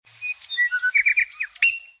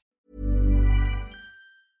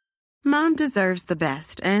Mom deserves the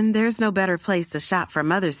best, and there's no better place to shop for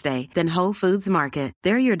Mother's Day than Whole Foods Market.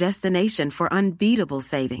 They're your destination for unbeatable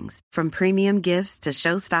savings, from premium gifts to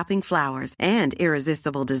show-stopping flowers and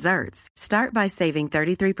irresistible desserts. Start by saving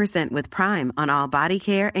 33% with Prime on all body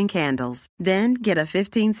care and candles. Then get a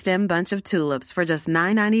 15-stem bunch of tulips for just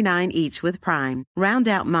 $9.99 each with Prime. Round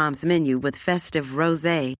out Mom's menu with festive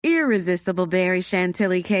rosé, irresistible berry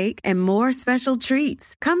chantilly cake, and more special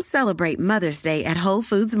treats. Come celebrate Mother's Day at Whole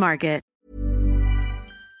Foods Market.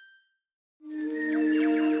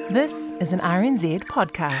 This is an RNZ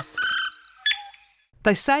podcast.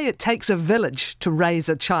 They say it takes a village to raise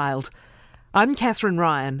a child. I'm Catherine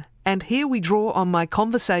Ryan, and here we draw on my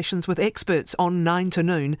conversations with experts on 9 to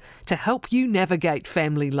Noon to help you navigate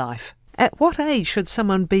family life. At what age should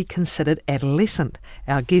someone be considered adolescent?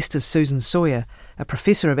 Our guest is Susan Sawyer, a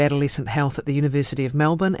professor of adolescent health at the University of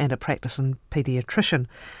Melbourne and a practicing paediatrician.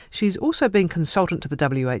 She's also been consultant to the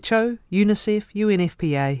WHO, UNICEF,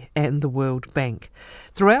 UNFPA and the World Bank.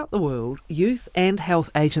 Throughout the world, youth and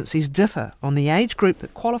health agencies differ on the age group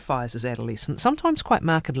that qualifies as adolescent, sometimes quite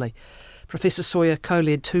markedly. Professor Sawyer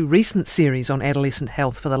co-led 2 recent series on adolescent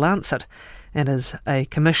health for The Lancet and is a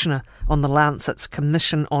commissioner on The Lancet's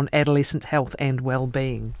Commission on Adolescent Health and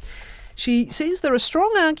Wellbeing. She says there are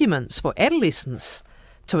strong arguments for adolescence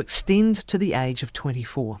to extend to the age of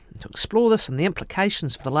 24. To explore this and the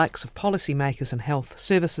implications for the likes of policymakers and health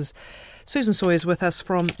services, Susan Sawyer is with us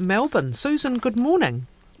from Melbourne. Susan, good morning.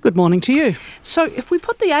 Good morning to you. So if we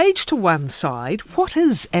put the age to one side, what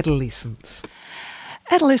is adolescence?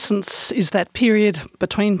 Adolescence is that period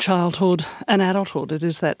between childhood and adulthood. It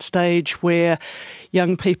is that stage where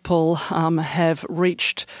young people have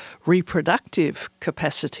reached reproductive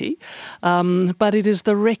capacity, but it is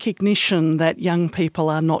the recognition that young people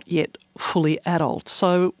are not yet fully adult.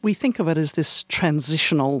 So we think of it as this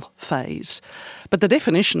transitional phase. But the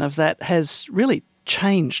definition of that has really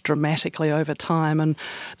changed dramatically over time, and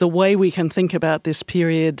the way we can think about this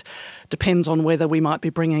period depends on whether we might be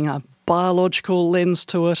bringing a biological lens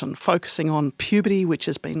to it and focusing on puberty, which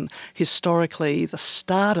has been historically the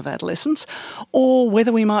start of adolescence, or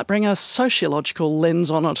whether we might bring a sociological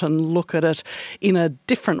lens on it and look at it in a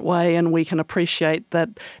different way, and we can appreciate that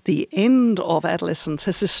the end of adolescence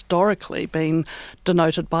has historically been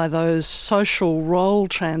denoted by those social role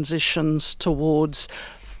transitions towards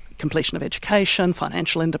completion of education,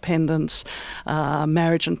 financial independence,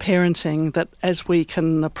 marriage and parenting, that as we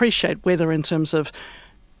can appreciate whether in terms of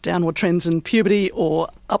downward trends in puberty or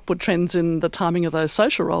upward trends in the timing of those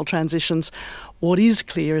social role transitions, what is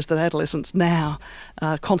clear is that adolescence now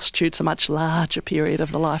constitutes a much larger period of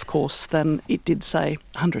the life course than it did, say,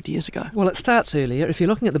 100 years ago. Well, it starts earlier. If you're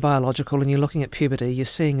looking at the biological and you're looking at puberty, you're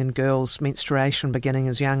seeing in girls menstruation beginning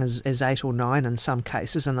as young as 8 or 9 in some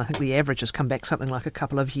cases, and I think the average has come back something like a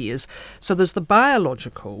couple of years. So there's the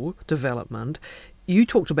biological development. You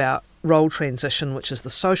talked about role transition, which is the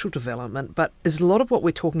social development, but is a lot of what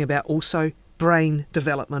we're talking about also brain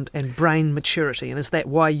development and brain maturity? And is that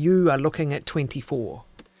why you are looking at 24?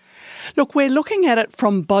 Look, we're looking at it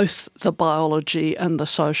from both the biology and the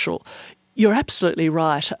social. You're absolutely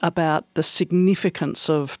right about the significance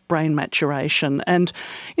of brain maturation. And,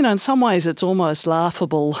 you know, in some ways it's almost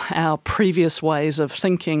laughable, our previous ways of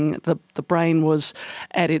thinking the brain was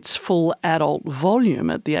at its full adult volume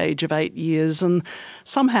at the age of 8 years. And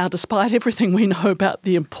somehow, despite everything we know about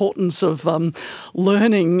the importance of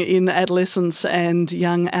learning in adolescence and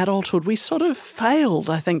young adulthood, we sort of failed,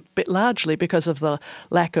 I think, largely because of the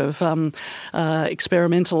lack of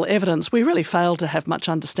experimental evidence. We really failed to have much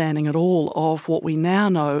understanding at all of what we now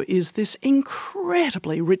know is this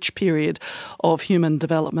incredibly rich period of human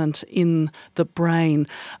development in the brain,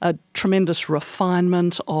 a tremendous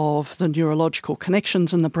refinement of the neurological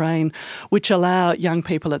connections in the brain, which allow young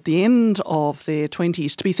people at the end of their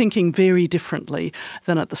 20s to be thinking very differently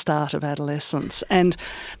than at the start of adolescence. And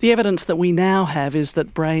the evidence that we now have is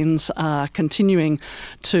that brains are continuing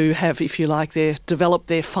to have, if you like, develop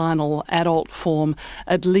their final adult form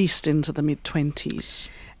at least into the mid-20s.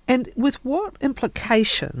 And with what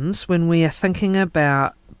implications, when we are thinking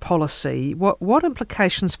about policy, what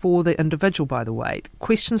implications for the individual, by the way?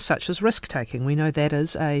 Questions such as risk-taking. We know that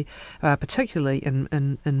is particularly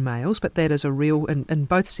in males, but that is a real, in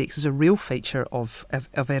both sexes, a real feature of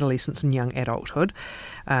adolescence and young adulthood.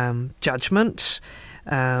 Judgment,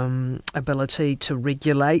 ability to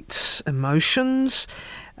regulate emotions,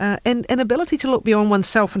 and an ability to look beyond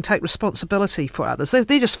oneself and take responsibility for others. They're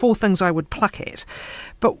just 4 things I would pluck at.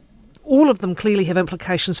 But all of them clearly have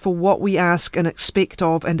implications for what we ask and expect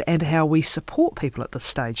of and how we support people at this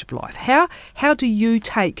stage of life. How do you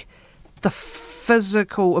take the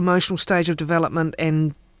physical, emotional stage of development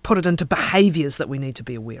and put it into behaviours that we need to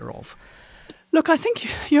be aware of? Look, I think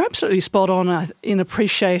you're absolutely spot on in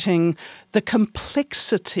appreciating the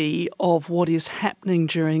complexity of what is happening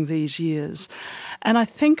during these years. And I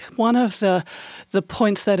think one of the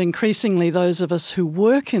points that increasingly those of us who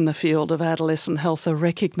work in the field of adolescent health are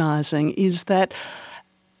recognising is that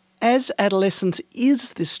as adolescence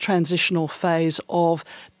is this transitional phase of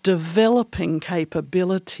developing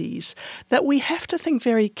capabilities, that we have to think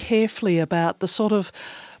very carefully about the sort of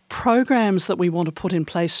programs that we want to put in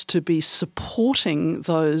place to be supporting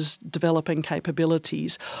those developing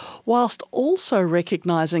capabilities, whilst also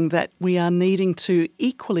recognising that we are needing to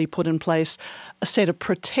equally put in place a set of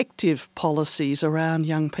protective policies around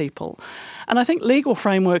young people. And I think legal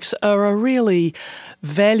frameworks are a really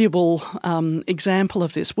valuable example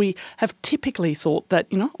of this. We have typically thought that,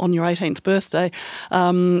 on your 18th birthday,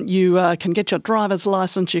 you can get your driver's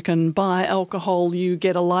licence, you can buy alcohol, you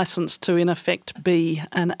get a licence to, in effect, be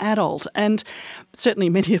an adult. And certainly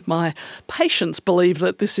many of my patients believe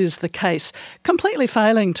that this is the case, completely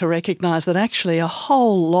failing to recognise that actually a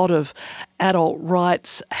whole lot of adult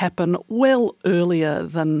rights happen well earlier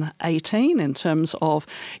than 18 in terms of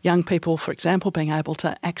young people, for example, being able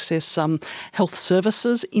to access some health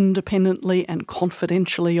services independently and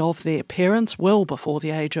confidentially of their parents well before the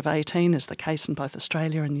age of 18 is the case in both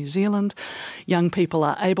Australia and New Zealand. Young people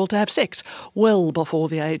are able to have sex well before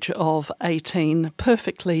the age of 18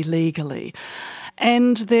 perfectly legally.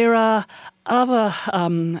 And there are other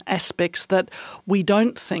aspects that we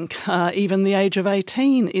don't think even the age of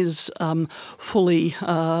 18 is fully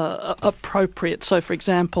appropriate. So, for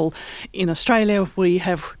example, in Australia, we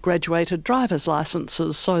have graduated driver's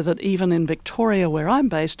licences so that even in Victoria, where I'm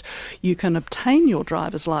based, you can obtain your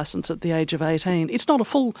driver's licence at the age of 18. It's not a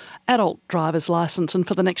full adult driver's licence, and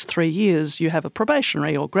for the next 3 years, you have a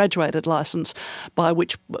probationary or graduated licence by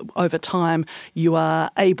which, over time, you are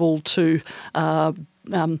able to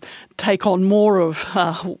take on more of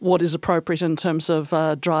what is appropriate in terms of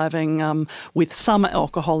driving with some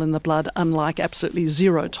alcohol in the blood, unlike absolutely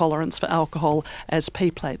zero tolerance for alcohol as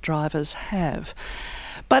P-plate drivers have.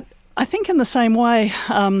 But I think in the same way,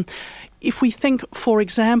 if we think, for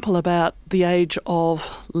example, about the age of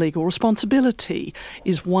legal responsibility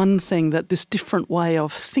is one thing that this different way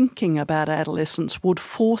of thinking about adolescence would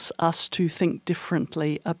force us to think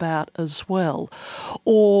differently about as well.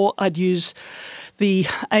 Or I'd use the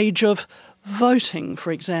age of voting,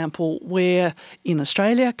 for example, where in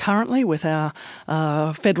Australia currently with our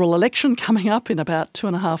federal election coming up in about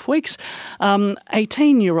 2.5 weeks,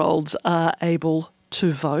 18-year-olds are able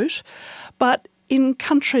to vote. But in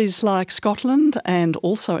countries like Scotland and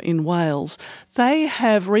also in Wales, they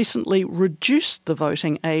have recently reduced the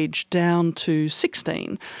voting age down to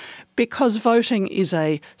 16 because voting is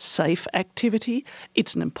a safe activity.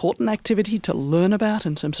 It's an important activity to learn about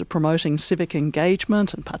in terms of promoting civic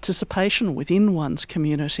engagement and participation within one's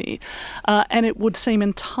community. And it would seem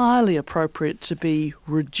entirely appropriate to be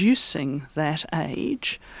reducing that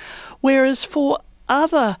age. Whereas for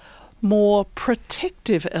other more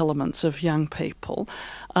protective elements of young people,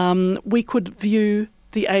 we could view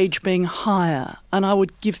the age being higher. And I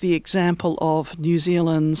would give the example of New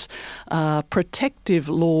Zealand's protective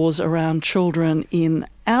laws around children in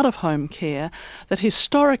out-of-home care that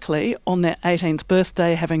historically, on their 18th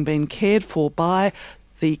birthday, having been cared for by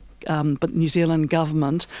the New Zealand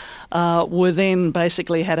government, were then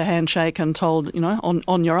basically had a handshake and told,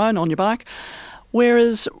 on your own, on your bike.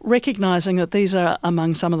 Whereas recognising that these are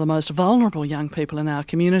among some of the most vulnerable young people in our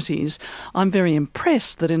communities, I'm very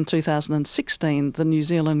impressed that in 2016 the New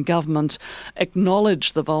Zealand government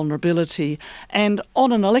acknowledged the vulnerability, and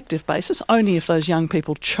on an elective basis, only if those young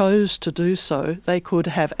people chose to do so, they could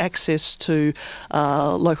have access to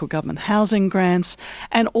local government housing grants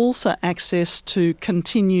and also access to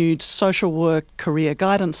continued social work career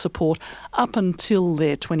guidance support up until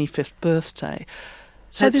their 25th birthday.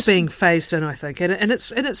 So that's being phased in, I think, and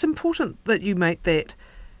it's important that you make that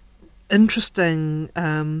interesting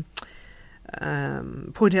point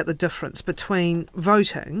out the difference between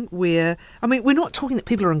voting, where we're not talking that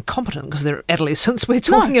people are incompetent because they're adolescents. We're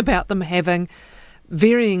talking about them having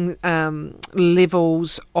varying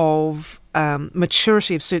levels of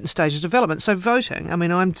maturity of certain stages of development. So voting,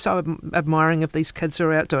 I'm so admiring of these kids who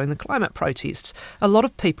are out doing the climate protests. A lot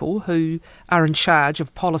of people who are in charge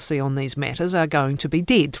of policy on these matters are going to be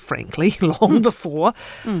dead, frankly, long before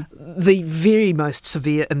the very most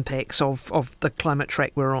severe impacts of the climate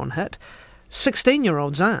track we're on hit.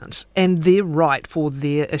 16-year-olds aren't, and they're right for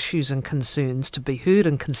their issues and concerns to be heard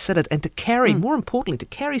and considered, and to carry, more importantly, to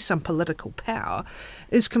carry some political power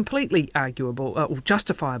is completely arguable, or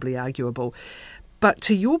justifiably arguable. But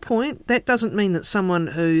to your point, that doesn't mean that someone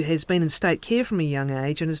who has been in state care from a young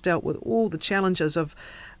age and has dealt with all the challenges of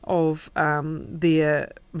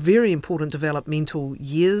their very important developmental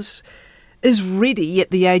years is ready at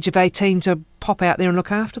the age of 18 to pop out there and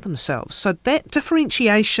look after themselves. So that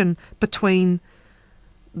differentiation between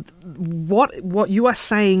what you are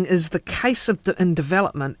saying is the case in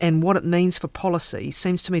development and what it means for policy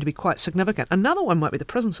seems to me to be quite significant. Another one might be the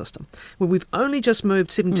prison system, where we've only just moved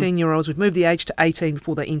 17-year-olds, we've moved the age to 18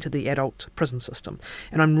 before they enter the adult prison system.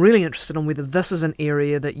 And I'm really interested in whether this is an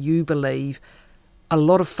area that you believe a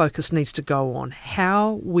lot of focus needs to go on,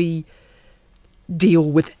 how we deal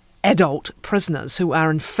with adult prisoners who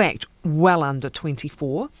are in fact well under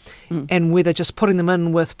 24 and whether just putting them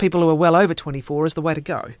in with people who are well over 24 is the way to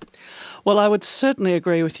go. Well, I would certainly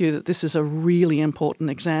agree with you that this is a really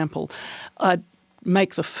important example. I'd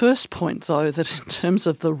make the first point, though, that in terms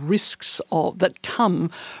of the risks that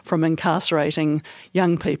come from incarcerating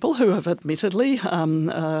young people who have admittedly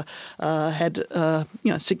had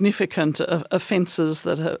significant offences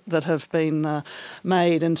that have been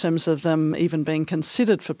made in terms of them even being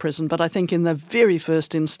considered for prison. But I think in the very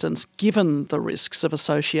first instance, given the risks of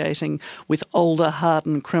associating with older,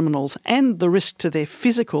 hardened criminals and the risk to their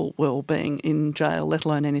physical well-being in jail, let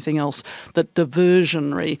alone anything else, that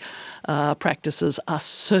diversionary practices are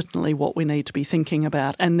certainly what we need to be thinking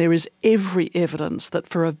about. And there is every evidence that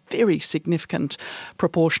for a very significant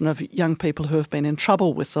proportion of young people who have been in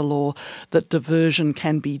trouble with the law, that diversion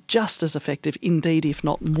can be just as effective, indeed if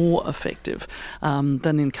not more effective,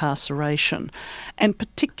 than incarceration. And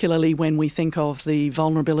particularly when we think of the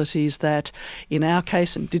vulnerabilities that, in our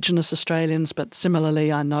case, Indigenous Australians, but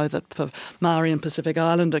similarly I know that for Maori and Pacific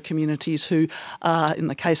Islander communities who are, in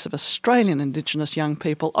the case of Australian Indigenous young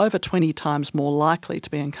people, over 20 times more likely to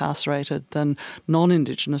be incarcerated than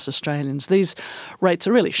non-Indigenous Australians. These rates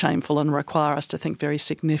are really shameful and require us to think very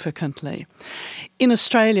significantly. In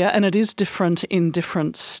Australia, and it is different in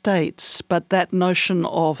different states, but that notion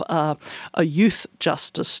of a youth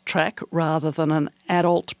justice track rather than an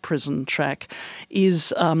adult prison track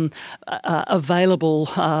is available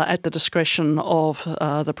at the discretion of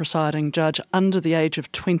the presiding judge under the age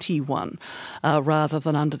of 21 rather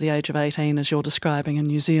than under the age of 18 as you're describing in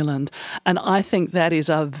New Zealand. And I think that is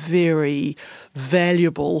a very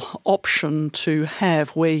valuable option to have,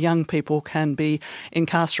 where young people can be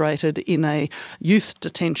incarcerated in a youth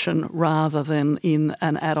detention rather than in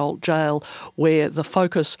an adult jail, where the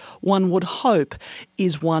focus, one would hope,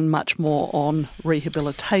 is one much more on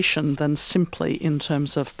rehabilitation than simply in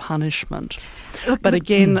terms of punishment. But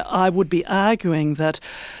again, I would be arguing that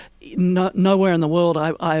nowhere in the world,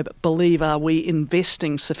 I believe, are we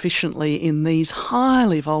investing sufficiently in these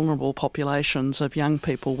highly vulnerable populations of young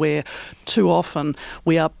people, where too often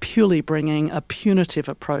we are purely bringing a punitive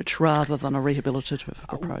approach rather than a rehabilitative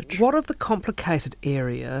approach. What of the complicated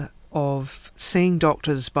area of seeing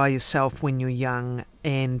doctors by yourself when you're young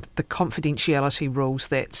and the confidentiality rules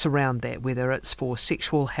that surround that, whether it's for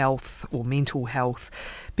sexual health or mental health?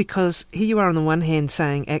 Because here you are on the one hand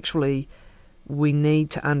saying, actually, we need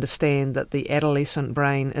to understand that the adolescent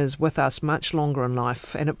brain is with us much longer in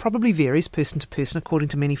life, and it probably varies person to person according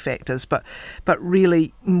to many factors, but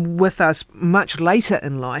really with us much later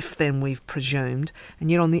in life than we've presumed. And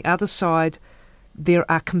yet on the other side, there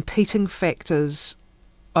are competing factors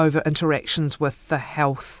over interactions with the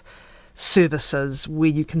health services where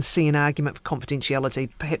you can see an argument for confidentiality,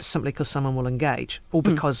 perhaps simply because someone will engage or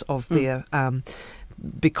because of their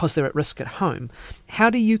because they're at risk at home. How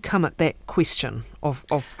do you come at that question of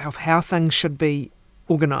how things should be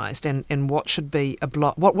organised and what should be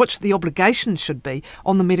what the obligations should be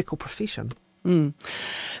on the medical profession?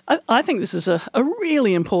 I think this is a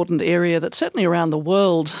really important area that certainly around the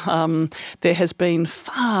world there has been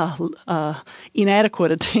far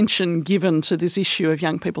inadequate attention given to this issue of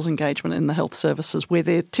young people's engagement in the health services, where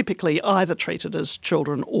they're typically either treated as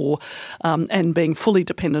children or and being fully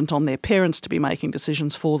dependent on their parents to be making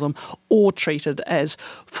decisions for them, or treated as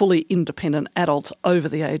fully independent adults over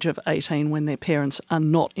the age of 18 when their parents are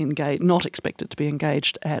not expected to be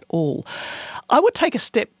engaged at all. I would take a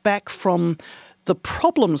step back from the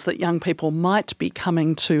problems that young people might be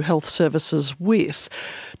coming to health services with,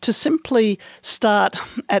 to simply start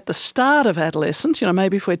at the start of adolescence,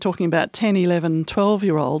 maybe if we're talking about 10, 11,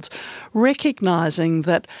 12-year-olds, recognising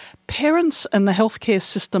that parents and the healthcare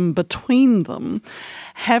system between them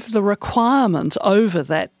have the requirement over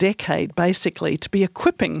that decade, basically, to be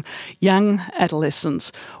equipping young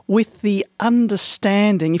adolescents with the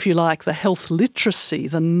understanding, if you like, the health literacy,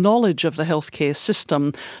 the knowledge of the healthcare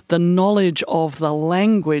system, the knowledge of the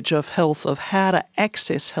language of health, of how to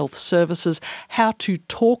access health services, how to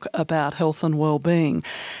talk about health and well-being.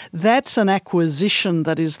 That's an acquisition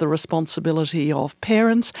that is the responsibility of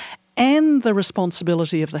parents and the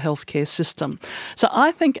responsibility of the healthcare system. So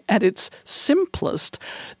I think at its simplest,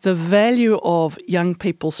 the value of young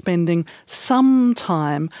people spending some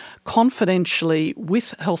time confidentially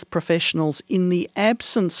with health professionals in the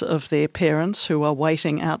absence of their parents who are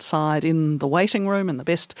waiting outside in the waiting room in the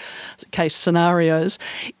best case scenarios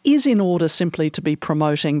is in order simply to be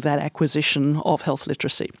promoting that acquisition of health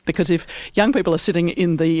literacy. Because if young people are sitting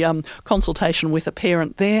in the consultation with a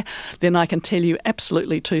parent there, then I can tell you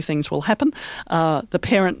absolutely two things will happen. The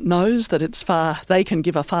parent knows that they can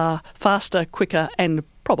give a far faster, quicker and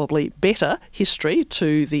probably better history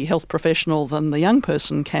to the health professional than the young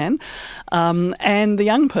person can. And the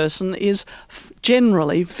young person is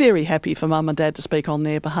generally very happy for mum and dad to speak on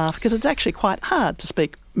their behalf because it's actually quite hard to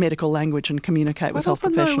speak medical language and communicate with health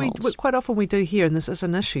professionals. Quite often we do hear, and this is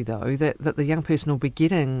an issue though, that the young person will be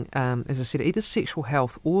getting, as I said, either sexual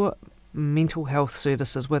health or mental health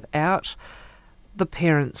services without the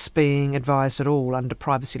parents being advised at all under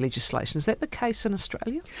privacy legislation. Is that the case in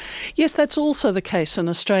Australia? Yes, that's also the case in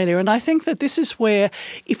Australia. And I think that this is where,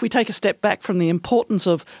 if we take a step back from the importance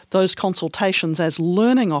of those consultations as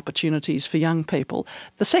learning opportunities for young people,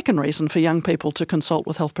 the second reason for young people to consult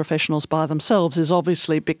with health professionals by themselves is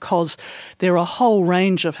obviously because there are a whole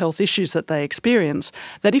range of health issues that they experience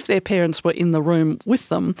that if their parents were in the room with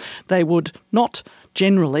them, they would not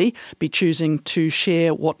generally be choosing to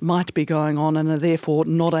share what might be going on and are therefore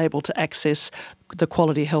not able to access the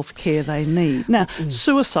quality health care they need. Now,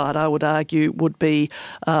 suicide, I would argue, would be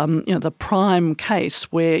the prime case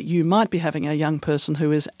where you might be having a young person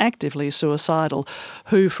who is actively suicidal,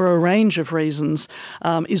 who for a range of reasons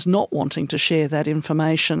is not wanting to share that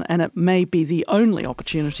information, and it may be the only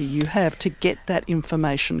opportunity you have to get that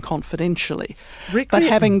information confidentially. But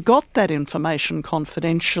having got that information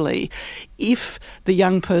confidentially, if the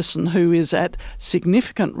young person who is at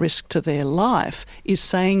significant risk to their life is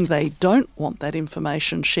saying they don't want that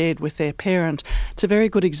information shared with their parent, it's a very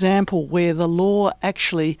good example where the law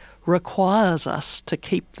actually requires us to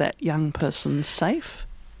keep that young person safe.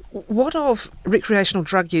 What of recreational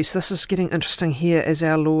drug use? This is getting interesting here as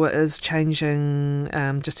our law is changing.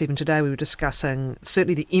 Just even today we were discussing,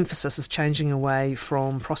 certainly the emphasis is changing away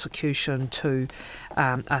from prosecution to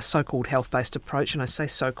a so-called health-based approach. And I say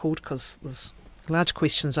so-called because there's large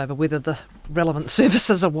questions over whether the relevant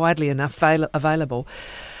services are widely enough available.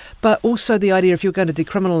 But also the idea, if you're going to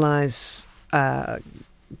decriminalise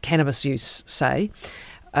cannabis use, say,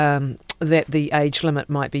 that the age limit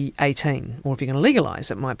might be 18, or if you're going to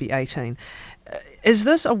legalise it might be 18. Is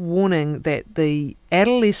this a warning that the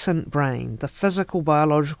adolescent brain, the physical,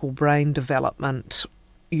 biological brain development,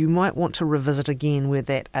 you might want to revisit again where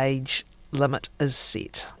that age limit is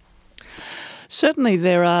set? Certainly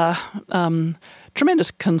there are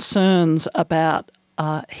tremendous concerns about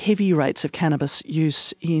heavy rates of cannabis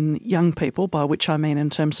use in young people, by which I mean in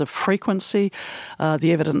terms of frequency.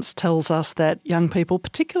 The evidence tells us that young people,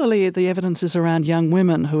 particularly the evidence is around young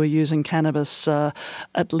women who are using cannabis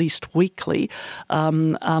at least weekly,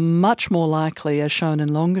 are much more likely, as shown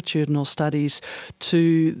in longitudinal studies,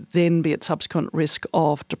 to then be at subsequent risk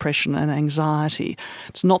of depression and anxiety.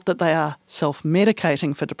 It's not that they are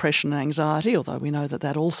self-medicating for depression and anxiety, although we know that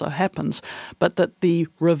that also happens, but that the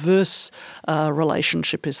reverse relationship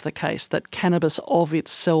is the case, that cannabis of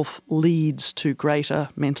itself leads to greater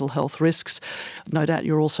mental health risks. No doubt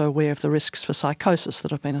you're also aware of the risks for psychosis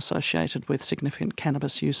that have been associated with significant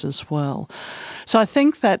cannabis use as well. So I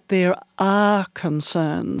think that there are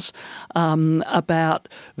concerns about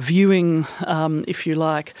viewing, if you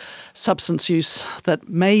like, substance use that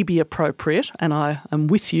may be appropriate, and I am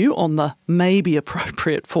with you on the may be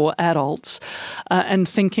appropriate for adults, and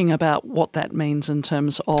thinking about what that means in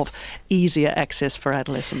terms of easier access for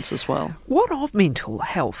adolescents as well. What of mental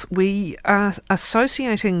health? We are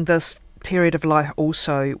associating this period of life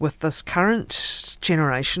also with this current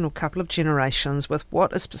generation or couple of generations with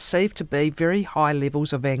what is perceived to be very high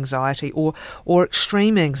levels of anxiety or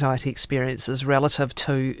extreme anxiety experiences relative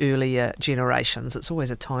to earlier generations. It's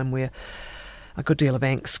always a time where a good deal of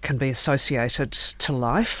angst can be associated to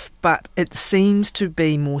life, but it seems to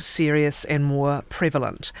be more serious and more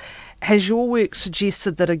prevalent. Has your work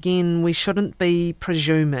suggested that, again, we shouldn't be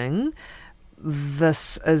presuming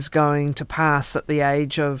this is going to pass at the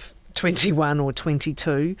age of 21 or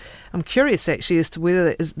 22. I'm curious actually as to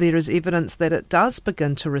whether there is evidence that it does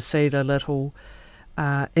begin to recede a little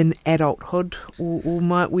in adulthood, or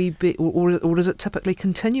might we be, or does it typically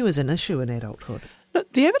continue as an issue in adulthood?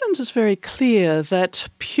 The evidence is very clear that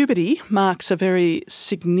puberty marks a very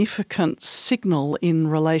significant signal in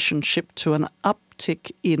relationship to an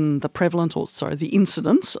uptick in the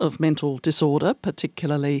incidence of mental disorder,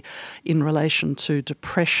 particularly in relation to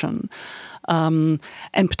depression, and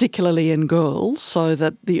particularly in girls, so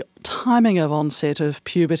that the timing of onset of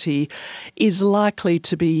puberty is likely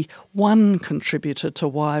to be one contributor to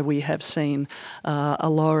why we have seen a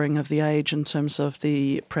lowering of the age in terms of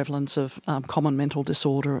the prevalence of common mental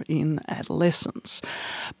disorder in adolescence.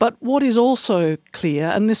 But what is also clear,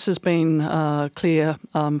 and this has been clear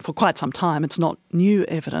for quite some time, it's not new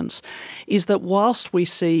evidence, is that whilst we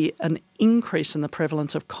see an increase in the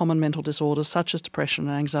prevalence of common mental disorders such as depression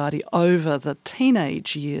and anxiety over the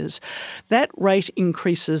teenage years, that rate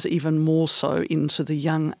increases even more so into the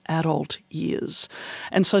young adult years.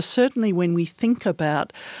 And so certainly when we think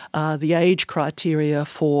about the age criteria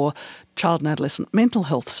for child and adolescent mental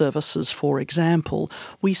health services, for example,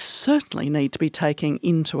 we certainly need to be taking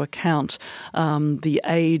into account the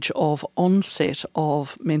age of onset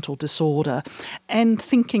of mental disorder and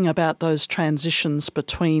thinking about those transitions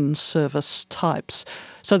between service types.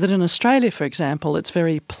 So that in Australia, for example, it's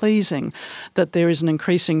very pleasing that there is an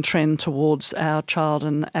increasing trend towards our child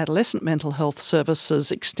and adolescent mental health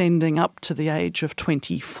services extending up to the age of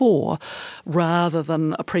 24 rather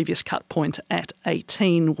than a previous cut point at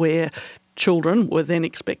 18 where children were then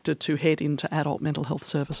expected to head into adult mental health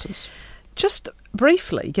services. Just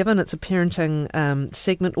briefly, given it's a parenting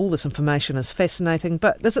segment, all this information is fascinating,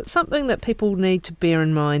 but is it something that people need to bear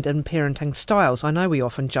in mind in parenting styles? I know we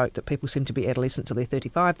often joke that people seem to be adolescent till they're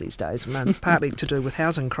 35 these days, partly to do with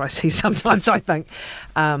housing crises sometimes, I think,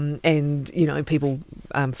 and, you know, people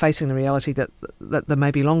facing the reality that they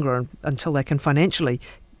may be longer until they can financially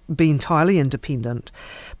be entirely independent.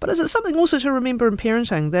 But is it something also to remember in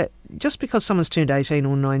parenting that just because someone's turned 18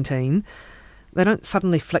 or 19, they don't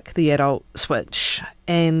suddenly flick the adult switch,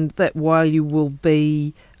 and that while you will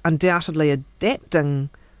be undoubtedly adapting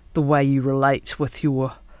the way you relate with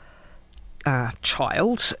your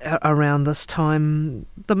child around this time,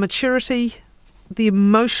 the maturity, the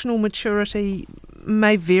emotional maturity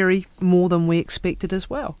may vary more than we expected as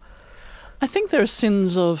well. I think there are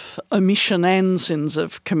sins of omission and sins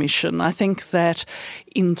of commission. I think that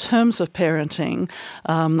in terms of parenting,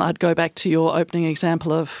 I'd go back to your opening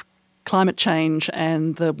example of climate change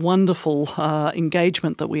and the wonderful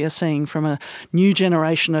engagement that we are seeing from a new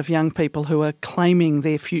generation of young people who are claiming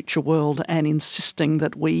their future world and insisting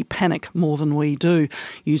that we panic more than we do,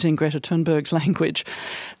 using Greta Thunberg's language.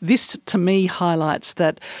 This, to me, highlights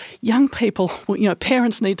that young people,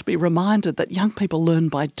 parents need to be reminded that young people learn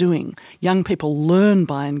by doing. Young people learn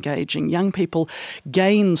by engaging. Young people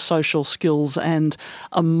gain social skills and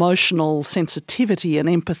emotional sensitivity and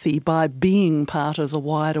empathy by being part of the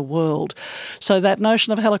wider world. So that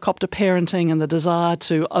notion of helicopter parenting and the desire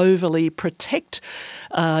to overly protect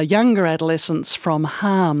younger adolescents from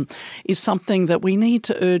harm is something that we need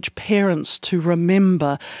to urge parents to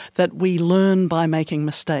remember, that we learn by making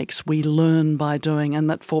mistakes, we learn by doing, and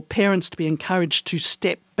that for parents to be encouraged to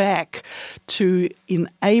step back to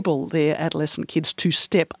enable their adolescent kids to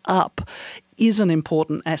step up is an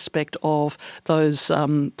important aspect of those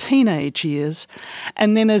teenage years.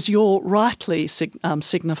 And then, as you're rightly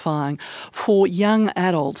signifying, for young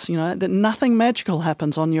adults, that nothing magical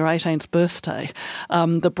happens on your 18th birthday.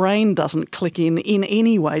 The brain doesn't click in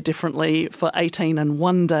any way differently for 18 and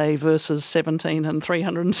 1 day versus 17 and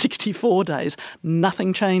 364 days.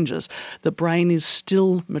 Nothing changes. The brain is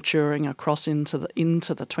still maturing across into the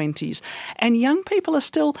 20s. And young people are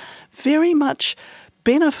still very much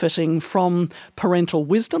benefiting from parental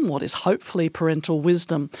wisdom, what is hopefully parental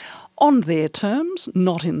wisdom, on their terms,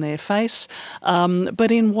 not in their face,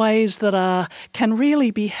 but in ways that can really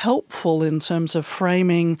be helpful in terms of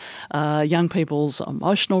framing young people's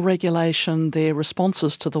emotional regulation, their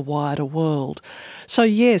responses to the wider world. So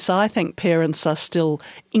yes, I think parents are still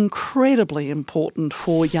incredibly important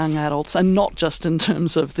for young adults, and not just in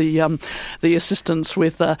terms of the assistance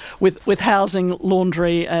with housing,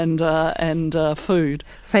 laundry, and food.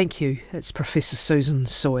 Thank you. It's Professor Susan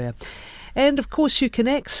Sawyer. And of course you can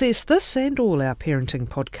access this and all our parenting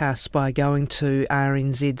podcasts by going to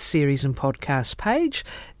RNZ's series and podcast page.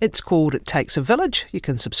 It's called It Takes a Village. You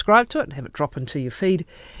can subscribe to it and have it drop into your feed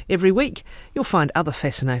every week. You'll find other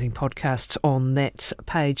fascinating podcasts on that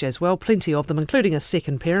page as well, plenty of them, including a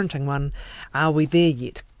second parenting one, Are We There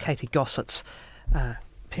Yet? Katie Gossett's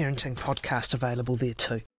parenting podcast available there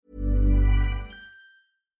too.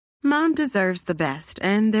 Mom deserves the best,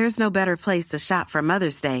 and there's no better place to shop for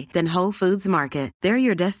Mother's Day than Whole Foods Market. They're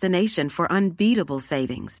your destination for unbeatable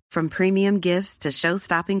savings, from premium gifts to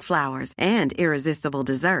show-stopping flowers and irresistible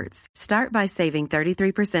desserts. Start by saving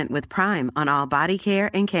 33% with Prime on all body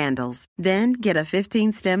care and candles. Then get a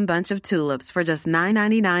 15-stem bunch of tulips for just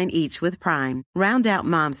 $9.99 each with Prime. Round out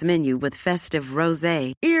Mom's menu with festive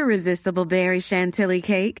rosé, irresistible berry chantilly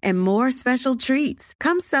cake, and more special treats.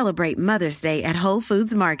 Come celebrate Mother's Day at Whole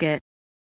Foods Market.